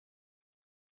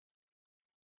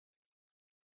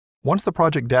Once the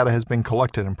project data has been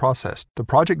collected and processed, the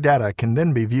project data can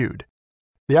then be viewed.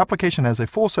 The application has a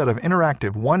full set of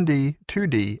interactive 1D,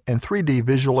 2D, and 3D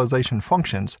visualization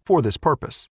functions for this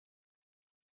purpose.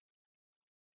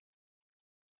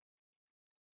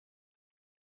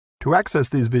 To access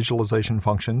these visualization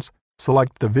functions,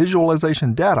 select the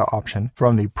Visualization Data option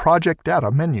from the Project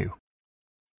Data menu.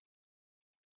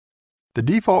 The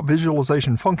default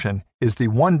visualization function is the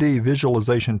 1D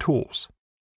Visualization Tools.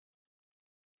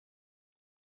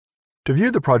 To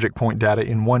view the project point data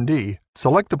in 1D,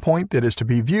 select the point that is to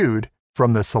be viewed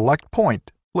from the Select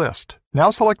Point list.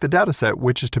 Now select the dataset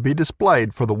which is to be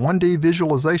displayed for the 1D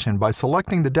visualization by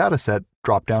selecting the Dataset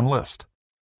drop-down list.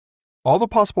 All the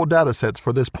possible datasets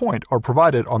for this point are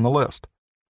provided on the list.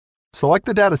 Select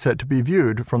the dataset to be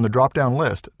viewed from the drop-down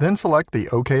list, then select the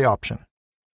OK option.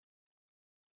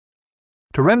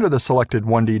 To render the selected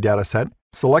 1D dataset,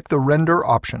 select the Render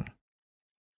option.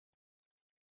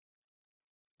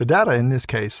 The data in this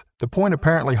case, the point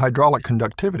apparently hydraulic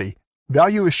conductivity,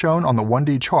 value is shown on the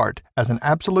 1D chart as an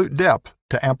absolute depth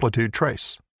to amplitude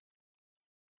trace.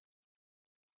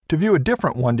 To view a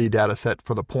different 1D dataset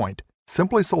for the point,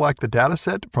 simply select the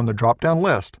dataset from the drop-down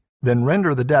list, then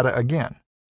render the data again.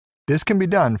 This can be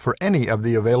done for any of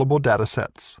the available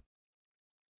datasets.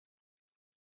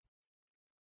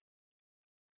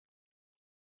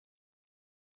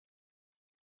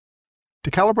 To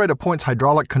calibrate a point's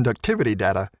hydraulic conductivity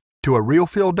data to a real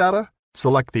field data,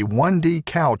 select the 1D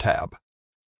Cal tab.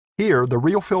 Here, the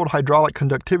real field hydraulic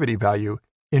conductivity value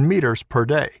in meters per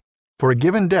day for a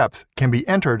given depth can be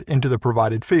entered into the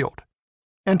provided field.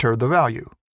 Enter the value.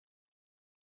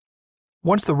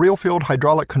 Once the real field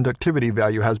hydraulic conductivity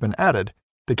value has been added,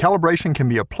 the calibration can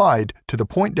be applied to the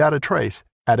point data trace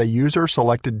at a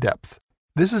user-selected depth.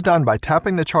 This is done by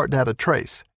tapping the chart data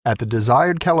trace at the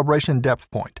desired calibration depth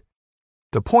point.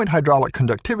 The point hydraulic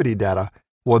conductivity data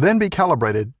will then be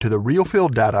calibrated to the real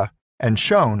field data and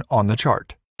shown on the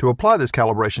chart. To apply this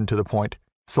calibration to the point,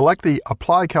 select the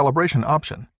Apply Calibration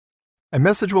option. A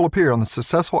message will appear on the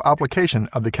successful application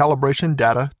of the calibration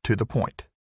data to the point.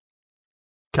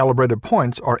 Calibrated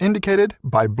points are indicated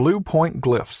by blue point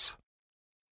glyphs.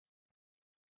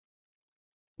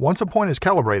 Once a point is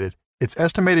calibrated, its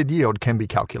estimated yield can be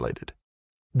calculated.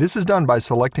 This is done by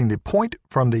selecting the point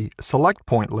from the Select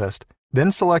Point list,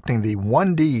 then selecting the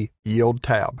 1D Yield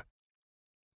tab.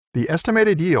 The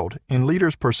estimated yield in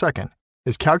liters per second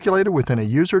is calculated within a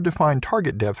user-defined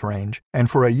target depth range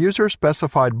and for a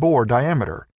user-specified bore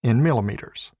diameter in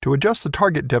millimeters. To adjust the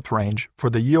target depth range for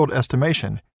the yield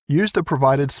estimation, use the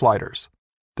provided sliders.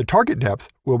 The target depth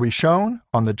will be shown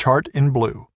on the chart in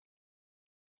blue.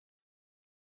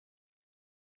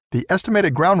 The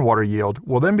estimated groundwater yield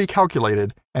will then be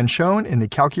calculated and shown in the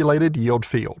Calculated Yield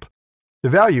field. The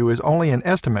value is only an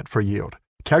estimate for yield,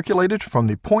 calculated from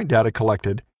the point data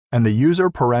collected and the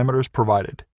user parameters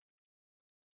provided.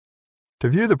 To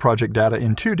view the project data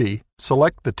in 2D,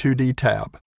 select the 2D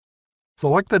tab.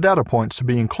 Select the data points to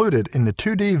be included in the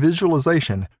 2D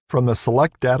visualization from the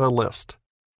Select Data list.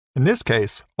 In this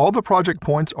case, all the project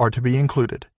points are to be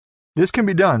included. This can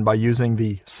be done by using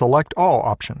the Select All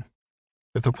option.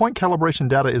 If the point calibration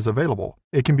data is available,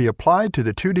 it can be applied to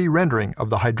the 2D rendering of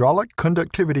the hydraulic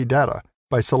conductivity data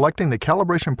by selecting the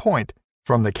calibration point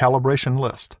from the calibration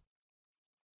list.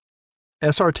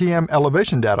 SRTM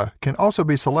elevation data can also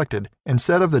be selected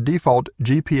instead of the default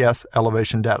GPS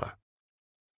elevation data.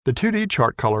 The 2D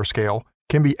chart color scale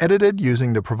can be edited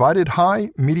using the provided high,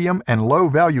 medium, and low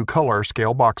value color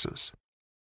scale boxes.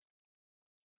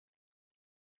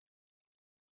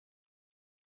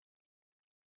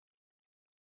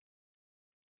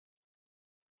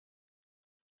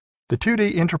 The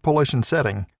 2D interpolation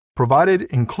setting provided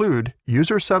include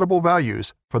user-settable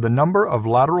values for the number of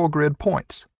lateral grid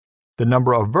points, the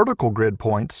number of vertical grid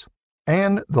points,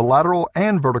 and the lateral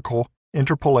and vertical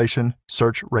interpolation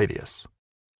search radius.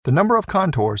 The number of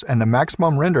contours and the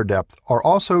maximum render depth are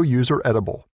also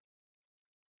user-editable.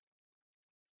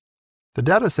 The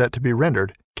dataset to be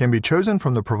rendered can be chosen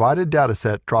from the provided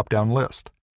dataset drop-down list.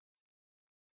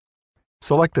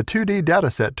 Select the 2D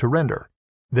dataset to render,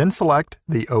 then select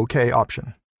the OK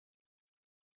option.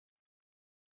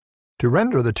 To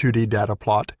render the 2D data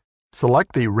plot,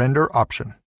 select the Render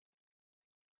option.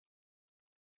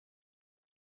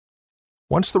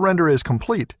 Once the render is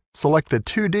complete, select the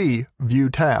 2D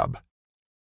View tab.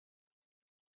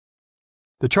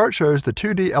 The chart shows the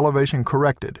 2D elevation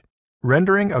corrected,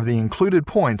 rendering of the included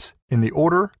points in the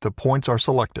order the points are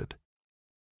selected.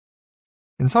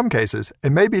 In some cases,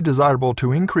 it may be desirable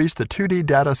to increase the 2D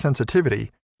data sensitivity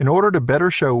in order to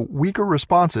better show weaker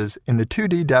responses in the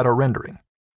 2D data rendering.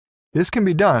 This can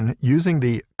be done using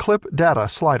the Clip Data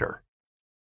slider.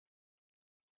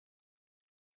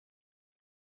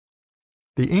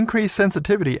 The increased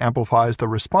sensitivity amplifies the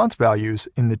response values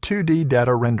in the 2D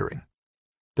data rendering.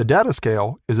 The data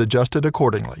scale is adjusted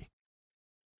accordingly.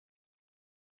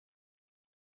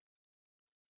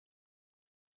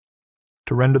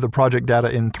 To render the project data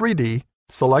in 3D,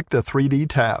 select the 3D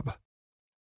tab.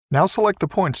 Now select the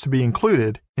points to be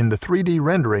included in the 3D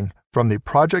rendering from the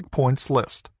Project Points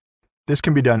list. This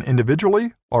can be done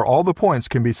individually, or all the points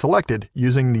can be selected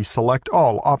using the Select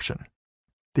All option.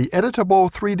 The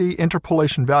editable 3D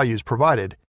interpolation values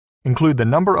provided include the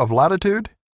number of latitude,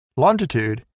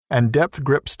 longitude, and depth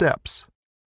grip steps,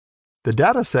 the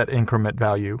dataset increment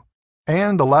value,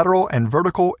 and the lateral and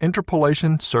vertical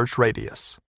interpolation search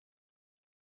radius.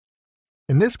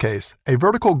 In this case, a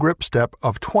vertical grip step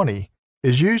of 20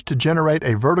 is used to generate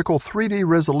a vertical 3D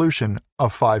resolution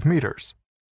of 5 meters.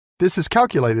 This is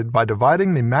calculated by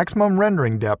dividing the maximum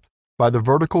rendering depth by the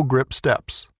vertical grip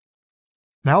steps.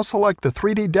 Now select the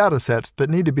 3D datasets that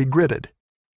need to be gridded.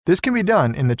 This can be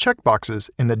done in the checkboxes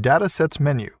in the Datasets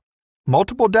menu.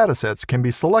 Multiple datasets can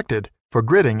be selected for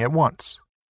gridding at once.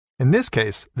 In this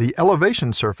case, the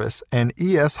elevation surface and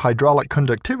ES hydraulic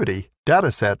conductivity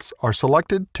datasets are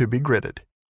selected to be gridded.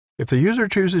 If the user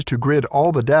chooses to grid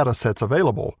all the datasets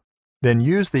available, then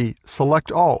use the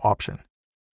Select All option.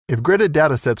 If gridded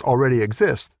datasets already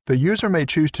exist, the user may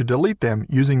choose to delete them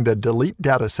using the Delete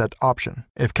Dataset option.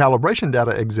 If calibration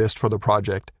data exists for the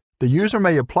project, the user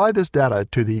may apply this data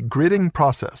to the gridding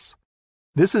process.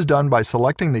 This is done by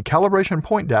selecting the calibration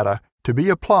point data to be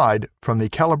applied from the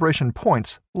Calibration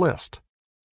Points list.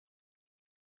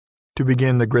 To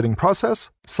begin the gridding process,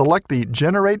 select the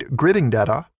Generate Gridding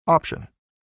Data option.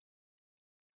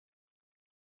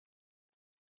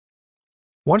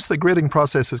 Once the gridding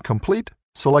process is complete,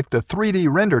 select the 3D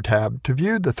Render tab to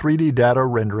view the 3D data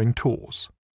rendering tools.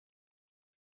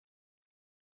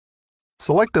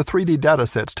 Select the 3D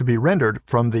datasets to be rendered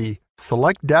from the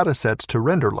Select Datasets to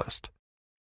Render list.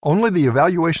 Only the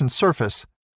evaluation surface,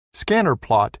 scanner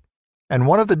plot, and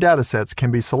one of the datasets can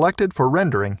be selected for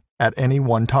rendering at any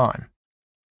one time.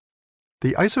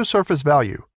 The isosurface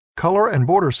value, color, and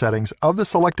border settings of the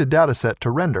selected dataset to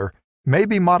render may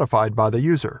be modified by the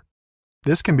user.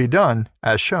 This can be done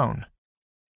as shown.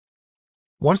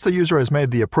 Once the user has made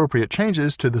the appropriate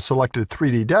changes to the selected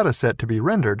 3D dataset to be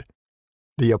rendered,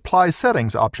 the Apply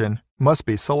Settings option must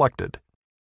be selected.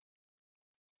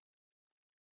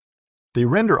 The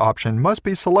Render option must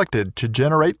be selected to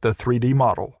generate the 3D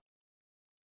model.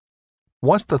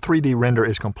 Once the 3D render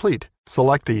is complete,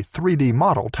 select the 3D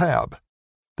Model tab.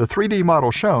 The 3D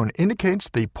model shown indicates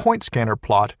the point scanner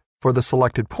plot for the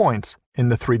selected points in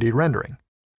the 3D rendering,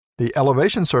 the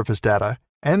elevation surface data,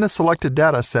 and the selected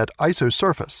dataset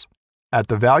isosurface at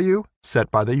the value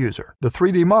set by the user. The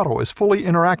 3D model is fully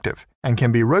interactive and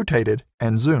can be rotated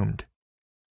and zoomed.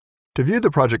 To view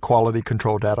the project quality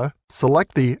control data,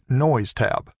 select the Noise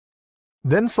tab.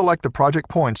 Then select the project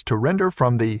points to render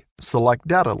from the Select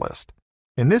Data list.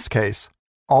 In this case,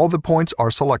 all the points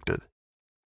are selected.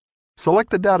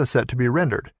 Select the dataset to be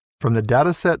rendered from the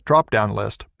Dataset drop-down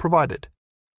list provided.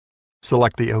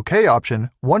 Select the OK option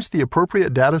once the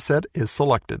appropriate dataset is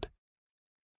selected.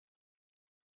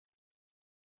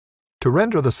 To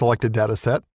render the selected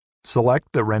dataset, select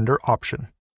the Render option.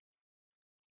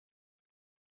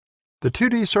 The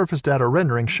 2D surface data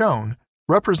rendering shown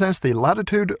represents the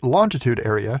latitude-longitude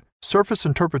area surface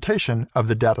interpretation of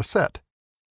the dataset.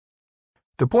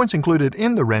 The points included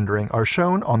in the rendering are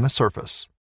shown on the surface.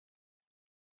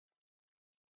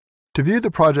 To view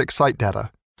the project site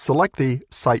data, select the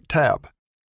Site tab.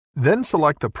 Then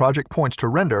select the project points to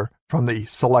render from the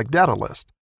Select Data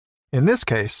list. In this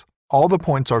case, all the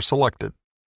points are selected.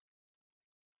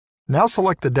 Now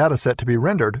select the dataset to be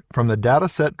rendered from the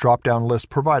Dataset drop-down list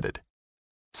provided.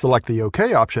 Select the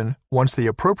OK option once the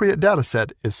appropriate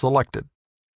dataset is selected.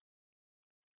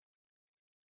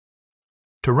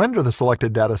 To render the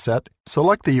selected dataset,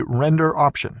 select the Render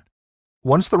option.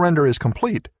 Once the render is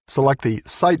complete, select the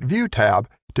Site View tab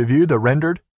to view the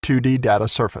rendered 2D data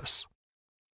surface.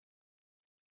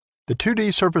 The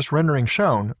 2D surface rendering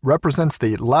shown represents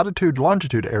the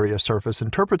latitude-longitude area surface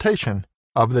interpretation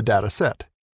of the dataset.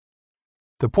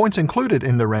 The points included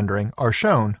in the rendering are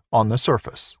shown on the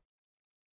surface.